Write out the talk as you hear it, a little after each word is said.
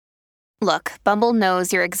Look, Bumble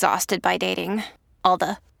knows you're exhausted by dating. All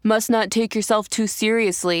the must not take yourself too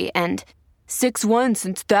seriously and 6'1"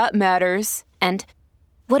 since that matters. And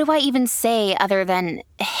what do I even say other than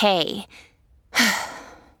hey?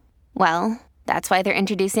 Well, that's why they're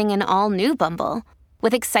introducing an all-new Bumble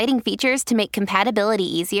with exciting features to make compatibility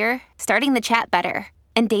easier, starting the chat better,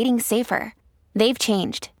 and dating safer. They've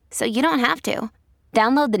changed, so you don't have to.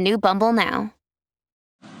 Download the new Bumble now.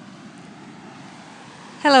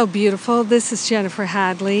 Hello, beautiful. This is Jennifer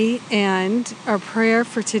Hadley, and our prayer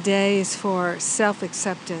for today is for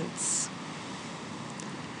self-acceptance.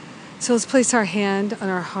 So let's place our hand on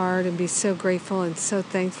our heart and be so grateful and so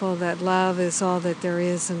thankful that love is all that there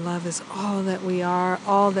is, and love is all that we are,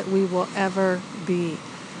 all that we will ever be,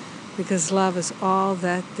 because love is all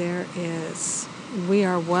that there is. We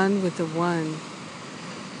are one with the one.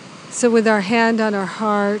 So with our hand on our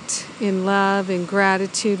heart, in love and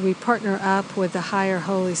gratitude, we partner up with the higher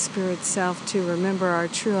Holy Spirit self to remember our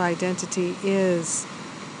true identity is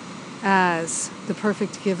as the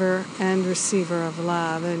perfect giver and receiver of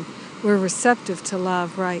love. And we're receptive to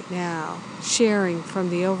love right now, sharing from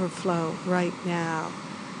the overflow right now.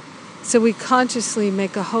 So we consciously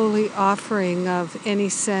make a holy offering of any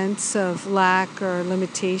sense of lack or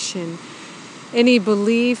limitation, any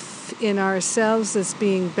belief in ourselves as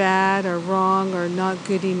being bad or wrong or not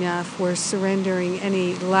good enough. We're surrendering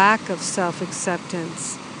any lack of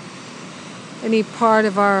self-acceptance, any part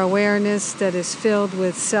of our awareness that is filled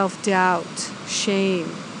with self-doubt,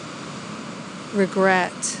 shame,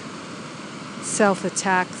 regret,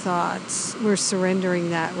 self-attack thoughts. We're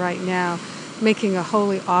surrendering that right now, making a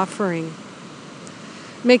holy offering.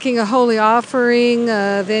 Making a holy offering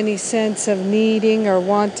of any sense of needing or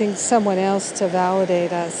wanting someone else to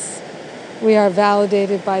validate us. We are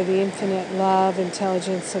validated by the infinite love,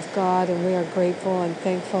 intelligence of God, and we are grateful and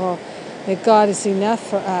thankful that God is enough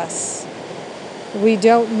for us. We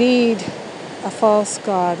don't need a false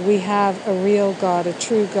God. We have a real God, a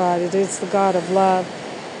true God. It is the God of love,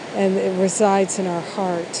 and it resides in our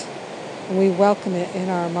heart. And we welcome it in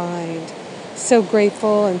our mind. So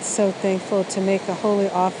grateful and so thankful to make a holy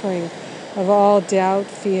offering of all doubt,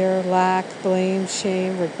 fear, lack, blame,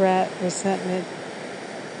 shame, regret, resentment,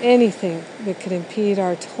 anything that could impede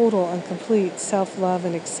our total and complete self-love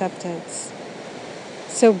and acceptance.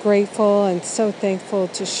 So grateful and so thankful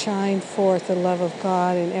to shine forth the love of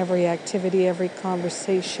God in every activity, every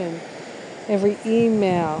conversation, every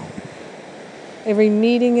email, every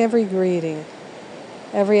meeting, every greeting,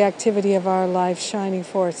 every activity of our life, shining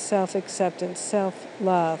forth self-acceptance,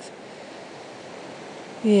 self-love.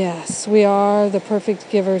 Yes, we are the perfect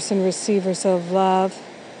givers and receivers of love,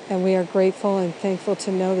 and we are grateful and thankful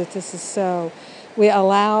to know that this is so. We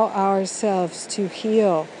allow ourselves to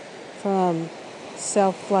heal from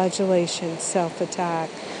self-flagellation, self-attack.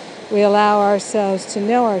 We allow ourselves to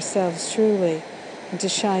know ourselves truly and to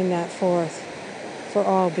shine that forth for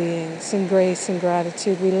all beings. In grace and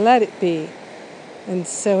gratitude, we let it be. And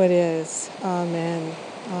so it is. Amen.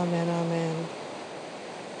 Amen.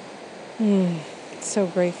 Amen. So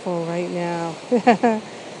grateful right now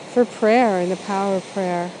for prayer and the power of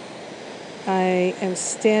prayer. I am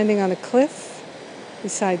standing on a cliff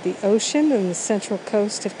beside the ocean on the central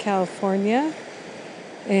coast of California,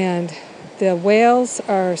 and the whales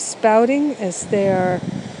are spouting as they're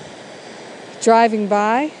driving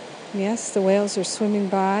by. Yes, the whales are swimming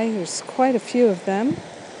by. There's quite a few of them.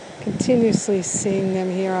 Continuously seeing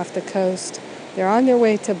them here off the coast. They're on their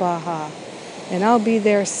way to Baja, and I'll be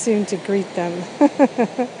there soon to greet them.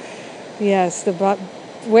 Yes, the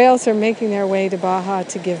whales are making their way to Baja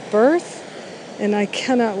to give birth, and I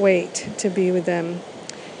cannot wait to be with them.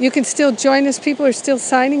 You can still join us. People are still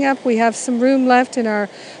signing up. We have some room left in our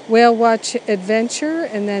Whale Watch adventure,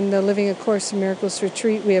 and then the Living A Course in Miracles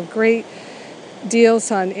retreat. We have great deals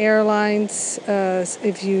on airlines.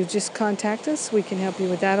 If you just contact us, we can help you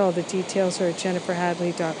with that. All the details are at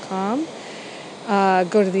jenniferhadley.com.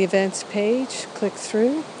 Go to the events page, click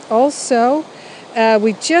through. Also,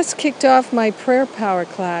 we just kicked off my prayer power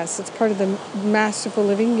class. It's part of the Masterful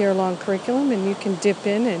Living year-long curriculum, and you can dip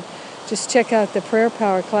in and just check out the prayer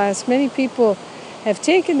power class. Many people have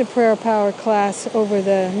taken the prayer power class over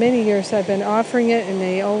the many years I've been offering it, and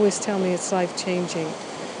they always tell me it's life-changing.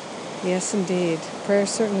 Yes, indeed. Prayer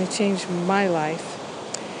certainly changed my life.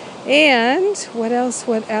 And what else?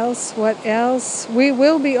 We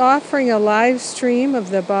will be offering a live stream of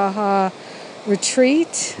the Baja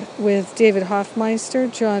retreat with David Hoffmeister,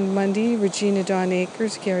 John Mundy, Regina Dawn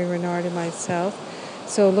Akers, Gary Renard, and myself.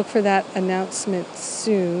 So look for that announcement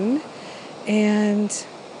soon. And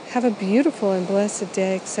have a beautiful and blessed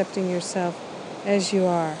day accepting yourself as you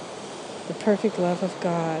are, the perfect love of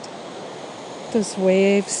God. Those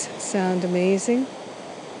waves sound amazing.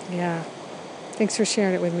 Yeah. Thanks for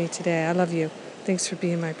sharing it with me today. I love you. Thanks for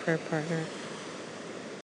being my prayer partner.